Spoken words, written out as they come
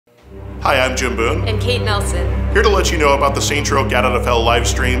Hi, I'm Jim Boone. And Kate Nelson. Here to let you know about the Saints Row Get Out of Hell live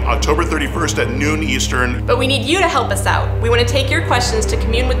stream, October 31st at noon Eastern. But we need you to help us out. We want to take your questions to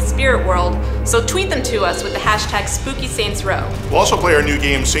commune with the spirit world, so tweet them to us with the hashtag SpookySaintsRow. We'll also play our new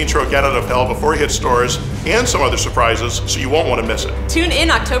game, Saints Row Get Out of Hell, before it hits stores, and some other surprises, so you won't want to miss it. Tune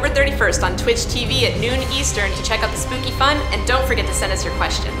in October 31st on Twitch TV at noon Eastern to check out the spooky fun, and don't forget to send us your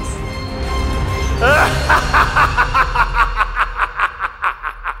questions.